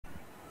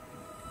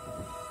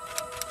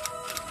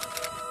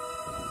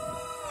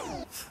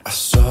I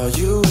saw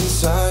you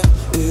inside,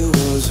 it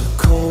was a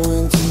cold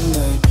winter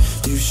night.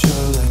 You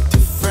sure like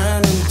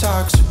different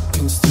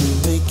intoxicants to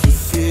make you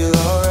feel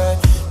alright.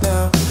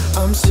 Now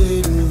I'm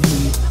sitting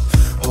here,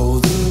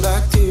 holding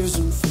back tears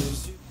and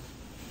fears.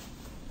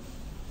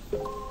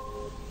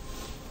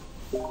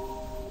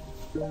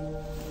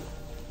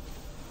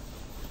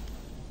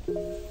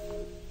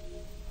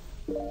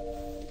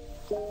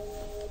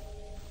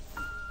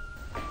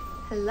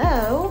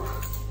 Hello.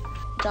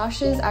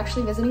 Josh is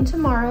actually visiting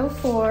tomorrow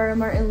for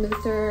Martin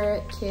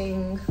Luther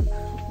King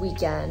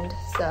weekend,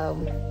 so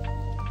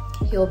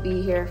he'll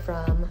be here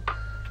from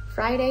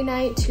Friday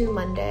night to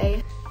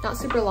Monday. Not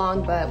super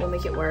long, but we'll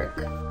make it work.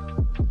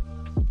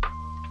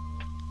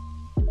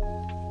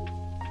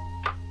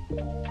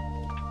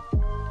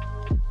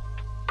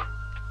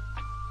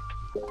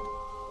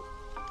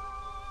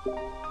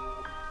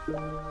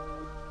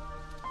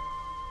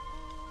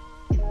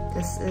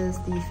 This is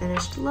the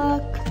finished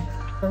look.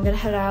 I'm gonna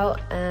head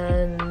out,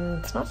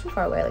 and it's not too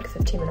far away, like a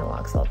 15-minute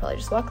walk, so I'll probably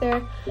just walk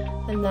there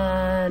and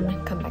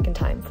then come back in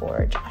time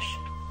for Josh.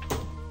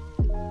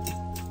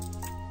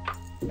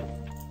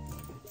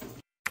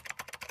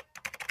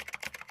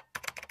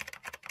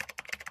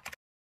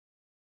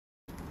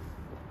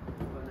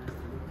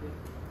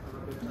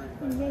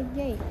 Yay,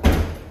 yay.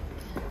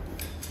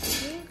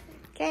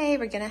 Okay,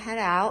 we're gonna head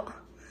out.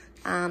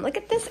 Look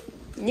at this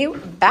new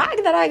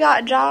bag that I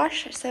got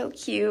Josh, so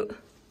cute.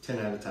 10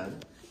 out of 10.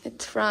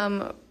 It's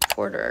from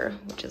Porter,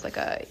 which is like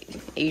a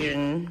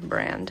Asian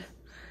brand.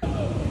 We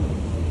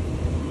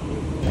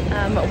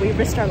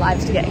risked our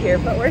lives to get here,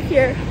 but we're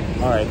here.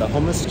 All right, the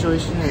homeless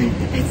situation in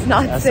It's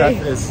not SF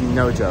safe. is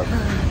no joke.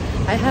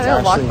 I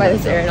haven't walked by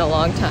this area in a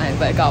long time,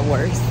 but it got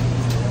worse.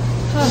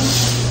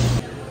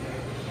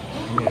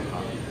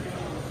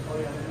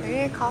 Are you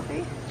getting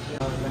coffee?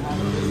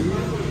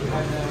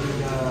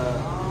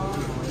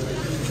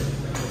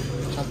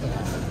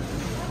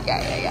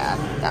 Yeah.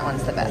 That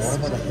one's the best.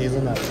 What about the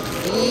hazelnut?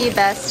 The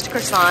best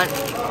croissant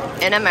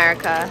in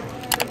America.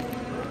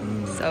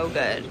 So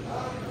good.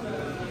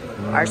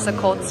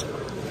 Arsicault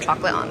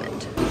chocolate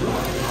almond. I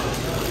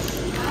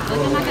feel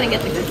like I'm not gonna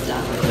get the good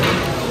stuff.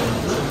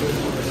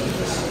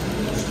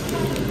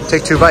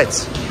 Take 2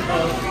 bites. I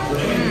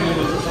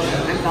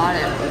got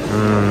it.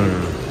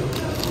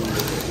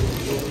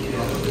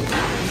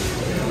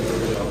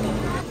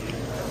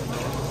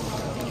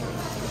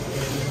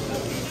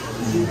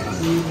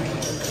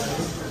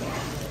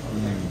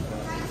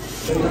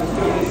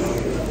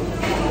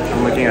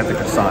 I'm looking at the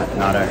croissant,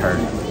 not at her.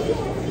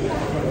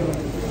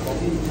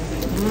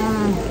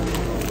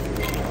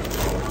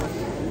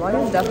 One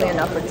is definitely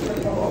enough for 2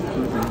 people.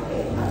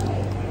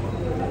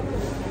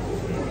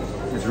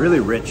 It's really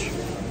rich.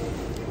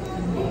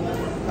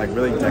 Like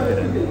really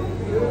decadent.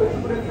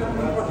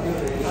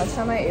 Last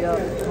time I ate a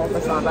whole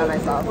croissant by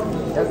myself,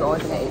 that was the only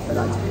thing I ate for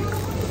that 2 weeks.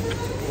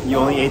 You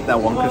only ate that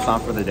 1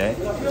 croissant for the day?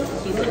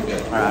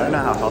 Alright, I don't know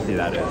how healthy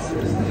that is.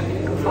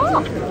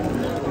 Oh.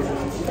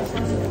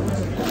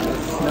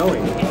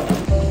 Snowing.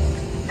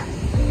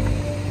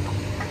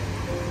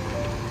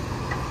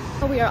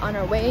 We are on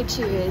our way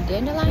to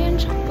Dandelion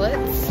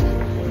Chocolates.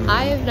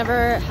 I've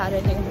never had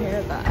anything from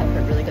here, but I've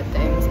heard really good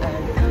things,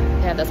 and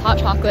they have this hot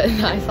chocolate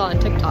that I saw on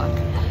TikTok,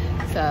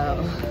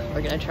 so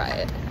we're gonna try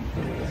it.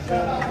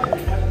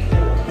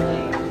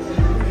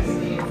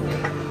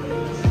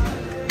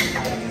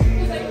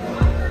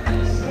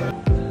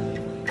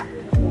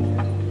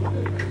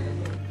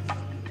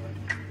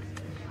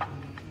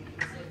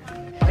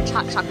 Which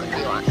hot chocolate do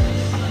you want?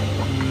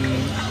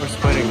 We're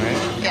splitting, right?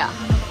 Yeah.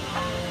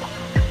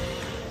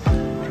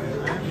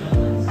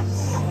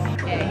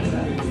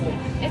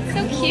 It's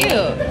so cute.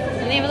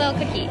 And they have a little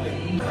cookie.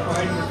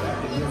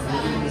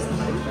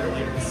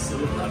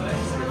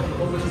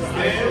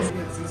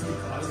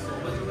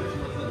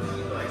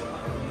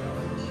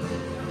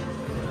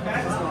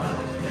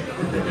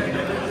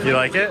 You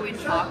like it?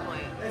 With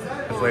chocolate.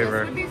 The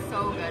flavor. This would be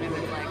so good if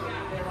it's like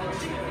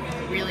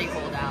really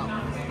cold out,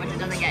 which it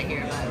doesn't get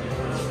here, but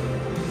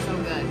so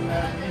good.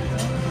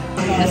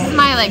 This is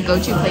my like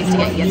go-to place to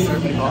get gifts for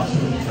people.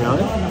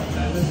 Really?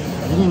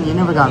 You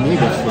never got me a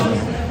gift.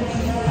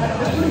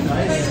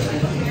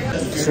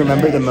 Just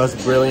remember the most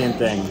brilliant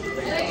thing.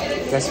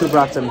 Guess who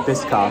brought some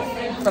Biscoff?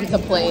 From the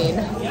plane.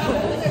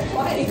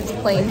 It's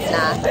plain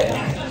snack.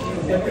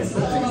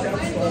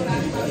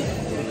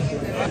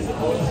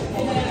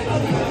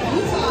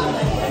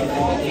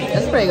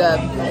 That's pretty good.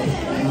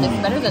 It's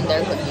better than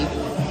their cookie.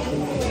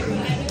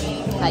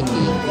 High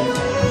key.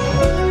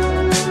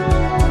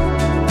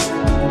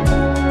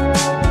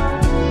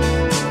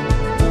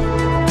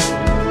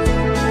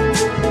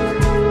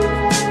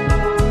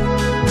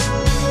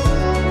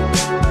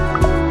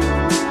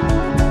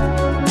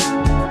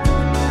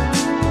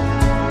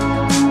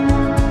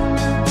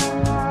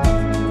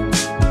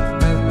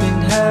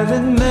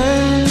 Having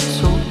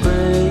mental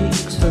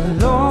breaks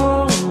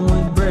along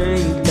with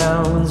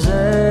breakdowns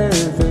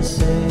ever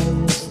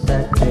since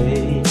that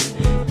day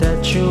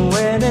that you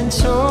went and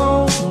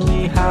told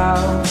me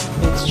how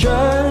it's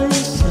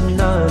just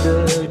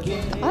another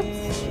game.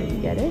 Thoughts? Should you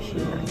get it? Should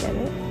you not get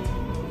it?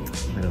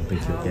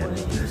 think he'll get it.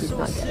 He's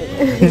not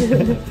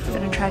getting it. I'm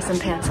gonna try some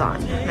pants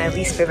on. My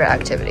least favorite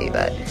activity,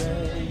 but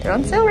they're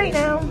on sale right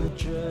now.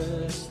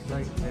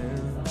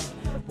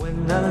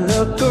 When I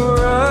look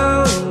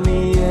around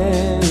me,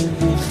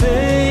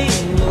 everything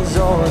is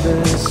all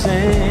the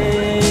same.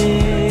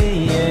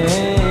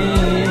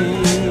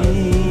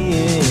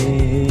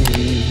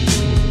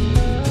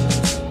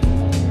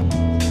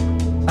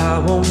 I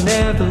won't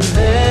never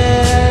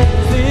let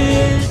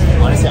this.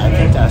 Honestly, I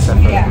picked SF for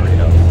the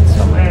burrito,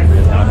 so I'm like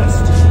really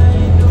honest.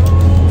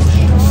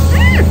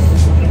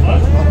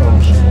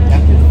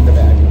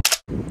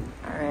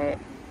 Alright,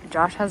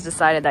 Josh has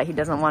decided that he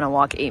doesn't want to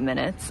walk 8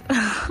 minutes.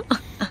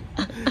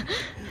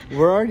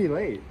 We're already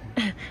late.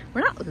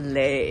 We're not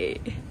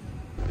late.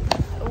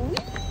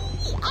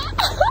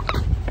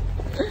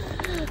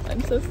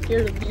 I'm so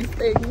scared of these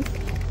things.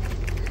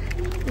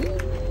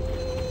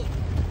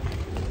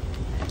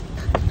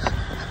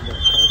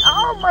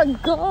 Oh my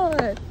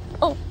god!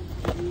 Oh,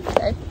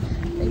 okay.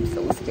 I'm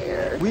so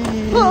scared.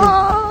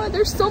 Oh,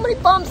 there's so many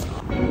bumps.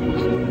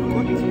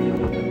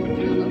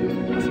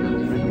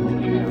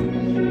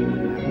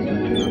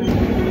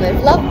 I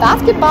love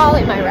basketball,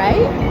 am I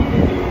right?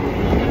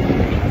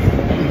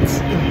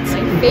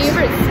 My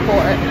favorite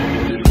sport.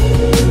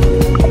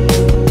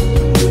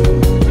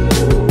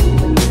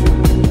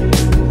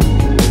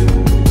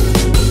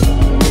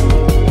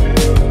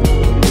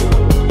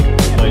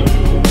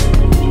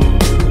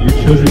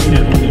 Children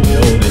can't only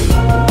know that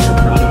you're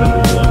proud of them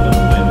and you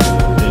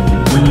love them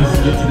when you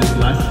get to this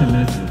last 10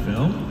 minutes of the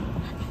film,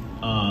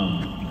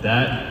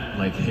 that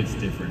like hits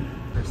different.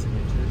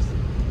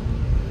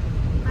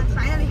 I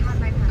finally have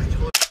my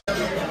passport.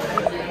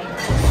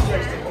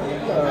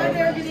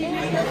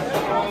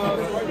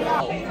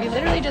 We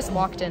literally just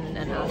walked in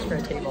and asked for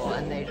a table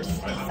and they just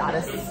sat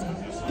us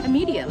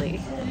immediately.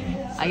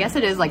 I guess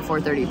it is like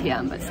 4:30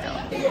 p.m. but still.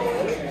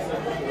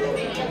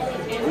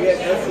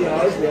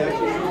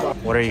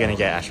 What are you gonna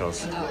get,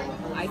 Ashles? Oh,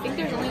 I think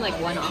there's only like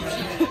one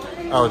option.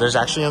 Oh, there's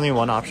actually only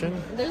one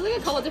option? There's like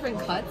a couple different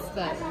cuts,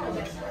 but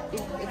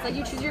it's like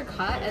you choose your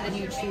cut and then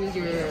you choose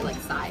your like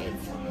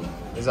sides.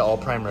 Is it all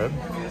prime rib?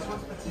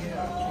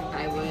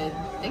 I would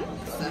think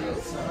so.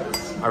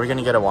 Are we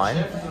gonna get a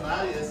wine?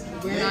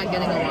 We're not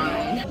getting a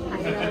wine.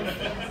 I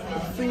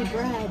have free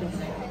bread.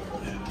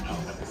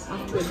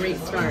 Off to a great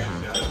start.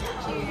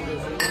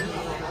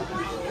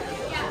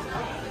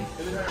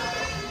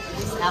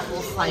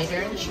 Apple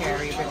cider and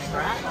cherry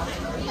vinaigrette.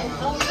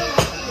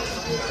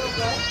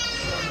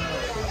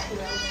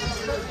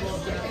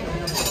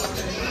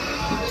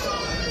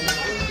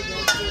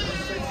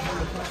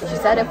 She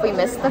said if we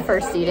missed the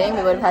first seating,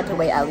 we would have had to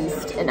wait at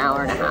least an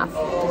hour and a half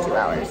to 2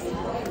 hours.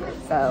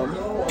 So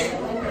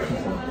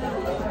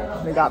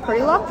we got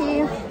pretty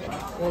lucky.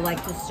 We'll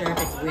like to serve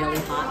it really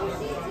hot.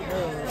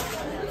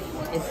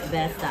 It's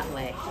best that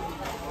way.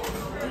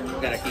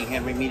 Got a king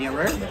hand medium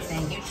rare?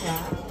 Thank you,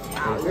 Chad.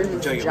 Wow, yours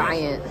is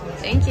giant.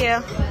 Thank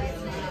you.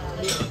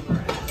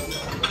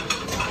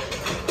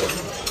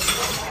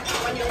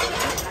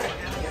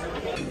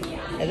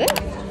 Is it?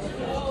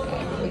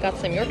 Okay. We got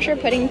some Yorkshire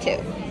pudding too.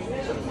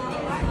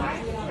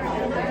 Alright,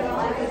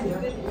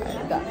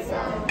 got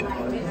some.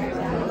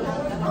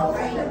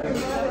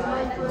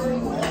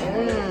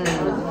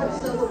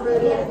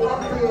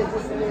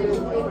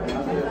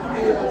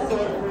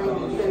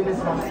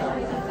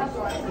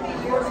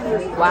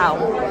 Wow.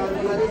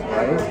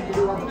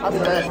 That's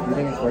good. You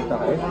think it's worth the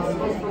hype?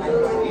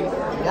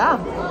 Yeah.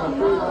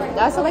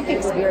 That's like the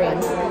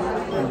experience.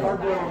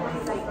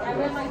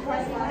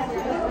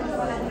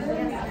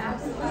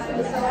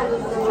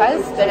 Try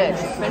the spinach.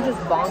 Spinach is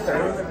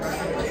bonkers.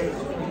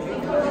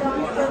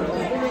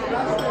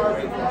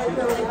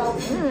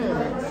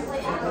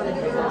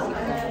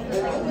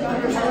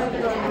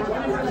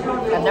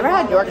 I've never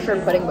had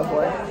Yorkshire pudding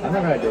before. I've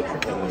never had Yorkshire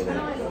pudding either.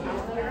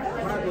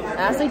 I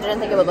honestly didn't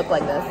think it would look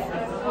like this.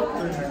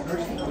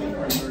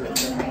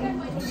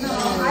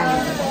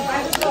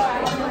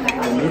 The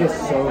meat is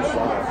so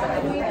soft.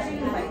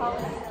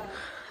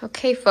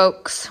 Okay,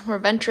 folks, we're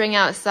venturing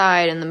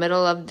outside in the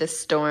middle of this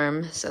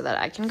storm so that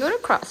I can go to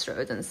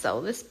Crossroads and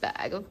sell this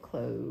bag of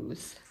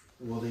clothes.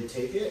 Will they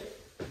take it?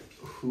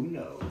 Who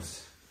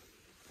knows?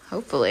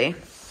 Hopefully.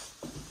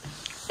 I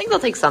think they'll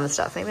take some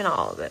stuff, maybe not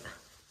all of it.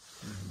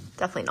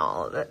 Definitely not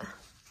all of it.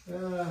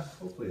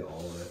 Hopefully all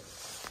of it.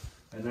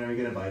 And then are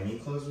you gonna buy me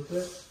clothes with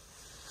it?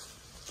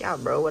 Yeah,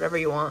 bro, whatever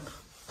you want.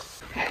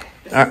 Okay,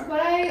 this is what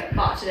I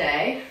bought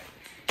today.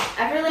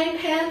 Everlane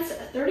pants,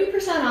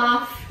 30%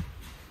 off.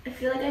 I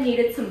feel like I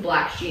needed some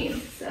black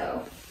jeans,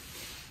 so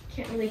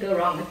can't really go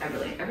wrong with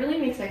Everlane. Everlane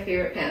makes my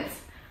favorite pants.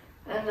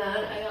 And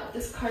then I got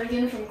this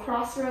cardigan from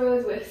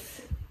Crossroads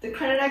with the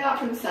credit I got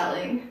from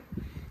selling.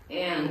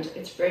 And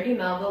it's Brandy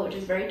Melville, which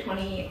is very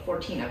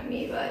 2014 of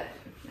me, but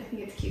I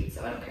think it's cute,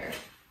 so I don't care.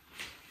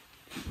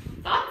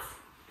 Thoughts?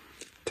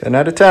 10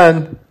 out of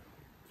 10.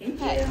 Thank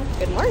you.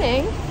 Good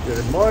morning.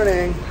 Good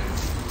morning.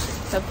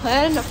 The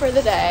plan for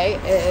the day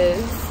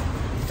is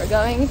we're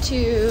going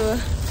to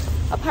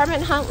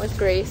apartment hunt with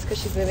Grace because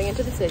she's moving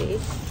into the city.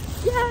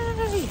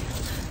 Yay!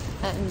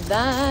 And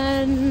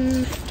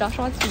then Josh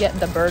wants to get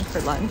the bird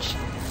for lunch.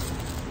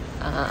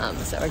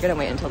 So we're gonna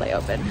wait until they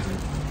open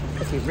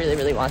because he really,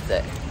 really wants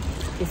it.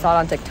 He saw it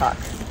on TikTok.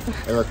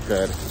 It looked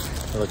good.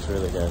 It looks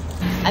really good.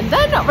 And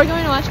then we're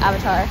going to watch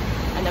Avatar,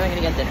 and then we're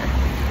gonna get dinner.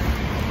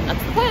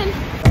 That's the plan.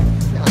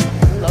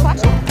 Loquat.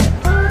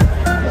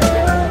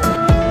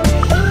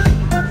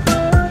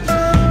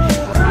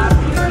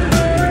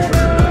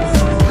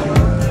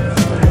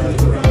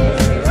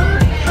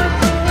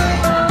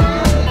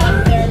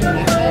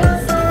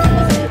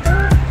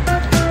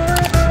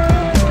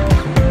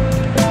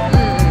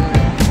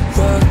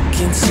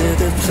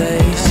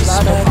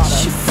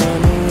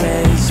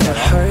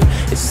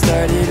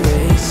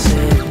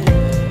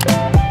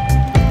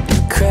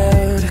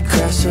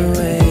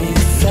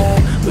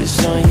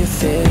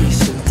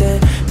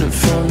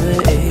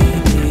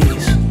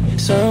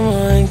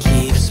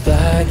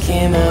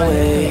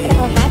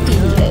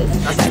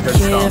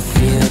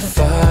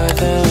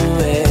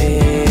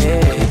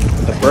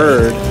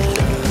 Bird.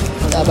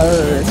 The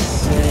bird.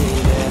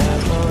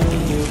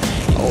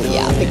 Oh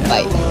yeah, big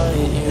bite.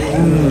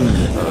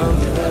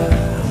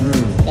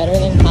 Better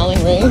than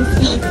howling rain.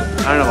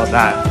 I don't know about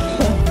that.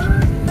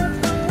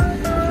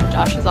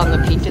 Josh is on the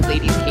painted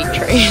ladies hate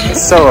train.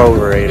 It's so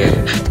overrated.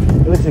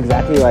 It looks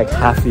exactly like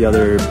half the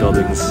other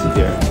buildings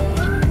here.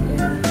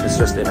 It's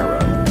just in a row.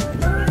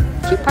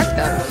 Cute park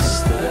though.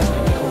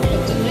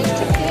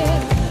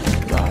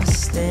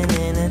 Lost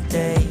in a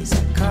daze, I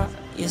caught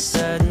your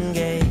sudden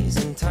gaze,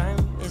 and time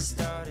is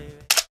started.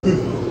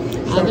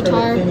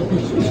 Avatar. A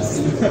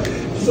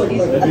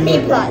B+.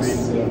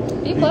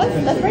 B+?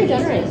 That's very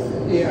generous.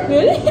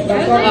 Really? Oh,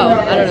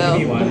 I don't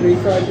know.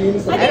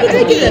 I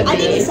think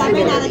it's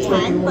 7 out of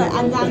 10, but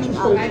I'm rounding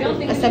up.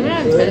 A 7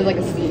 out of 10 is like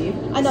a C.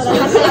 I know,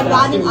 that's why I'm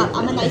rounding up.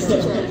 I'm a nice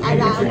teacher. I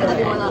round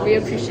everyone up. We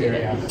appreciate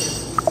it.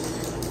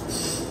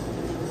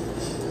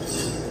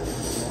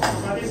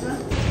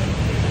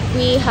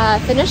 We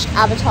have finished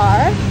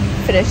Avatar,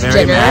 finished Very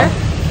dinner. mad.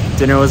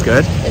 Dinner was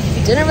good.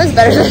 Dinner was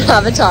better than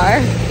Avatar.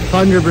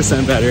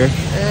 100% better.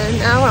 And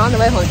now we're on the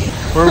way home.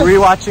 We're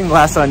rewatching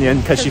Glass Onion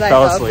because she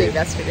fell asleep.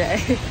 Yesterday.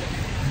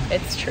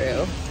 It's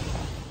true.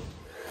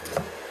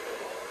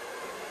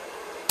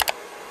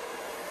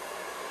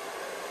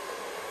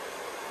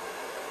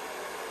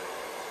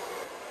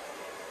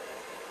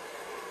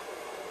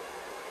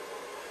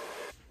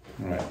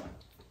 Alright.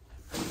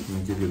 I'm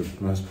gonna give you the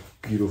most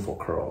beautiful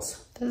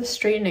curls. There's a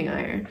straightening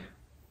iron.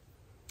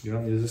 You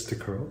don't use this to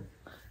curl?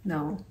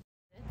 No.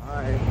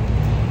 Alright.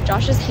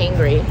 Josh is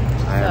hangry.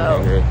 I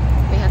am hungry.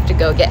 We have to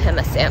go get him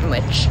a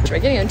sandwich. We're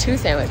getting him 2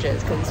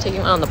 sandwiches because he's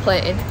taking one on the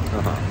plane.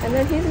 And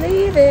then he's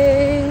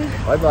leaving.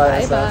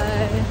 Bye-bye.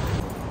 Bye-bye.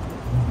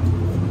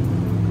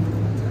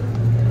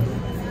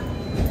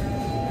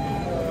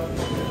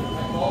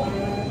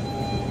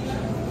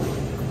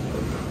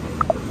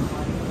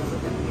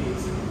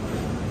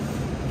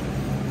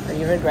 Are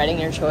you regretting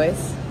your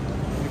choice?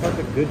 I got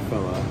the good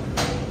fella.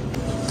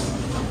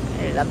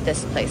 I love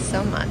this place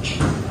so much.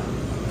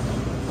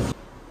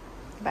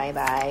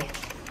 Bye-bye.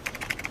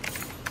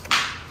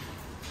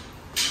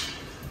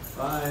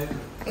 Bye.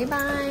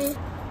 Bye-bye.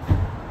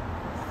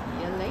 See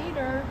you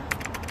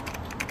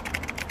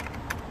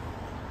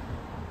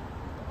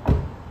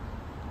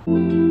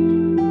later.